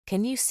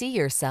Can you see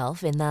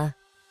yourself in the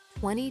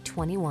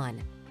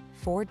 2021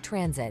 Ford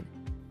Transit?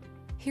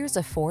 Here's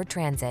a Ford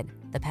Transit,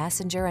 the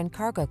passenger and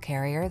cargo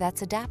carrier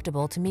that's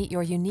adaptable to meet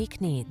your unique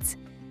needs.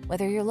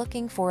 Whether you're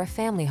looking for a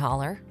family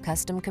hauler,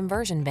 custom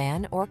conversion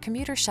van, or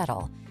commuter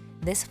shuttle,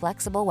 this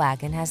flexible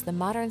wagon has the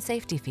modern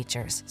safety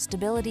features,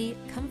 stability,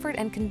 comfort,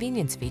 and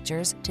convenience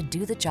features to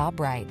do the job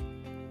right.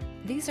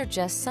 These are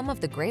just some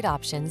of the great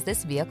options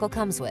this vehicle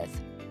comes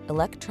with: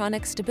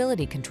 electronic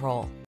stability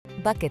control,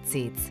 bucket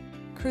seats,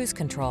 cruise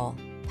control,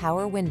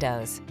 power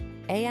windows,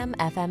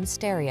 AM/FM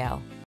stereo,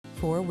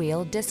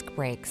 four-wheel disc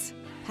brakes,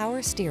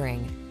 power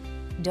steering.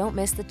 Don't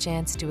miss the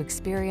chance to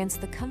experience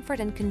the comfort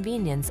and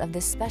convenience of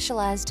this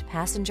specialized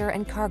passenger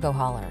and cargo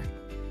hauler.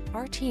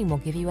 Our team will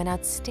give you an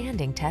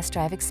outstanding test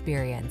drive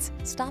experience.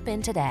 Stop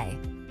in today.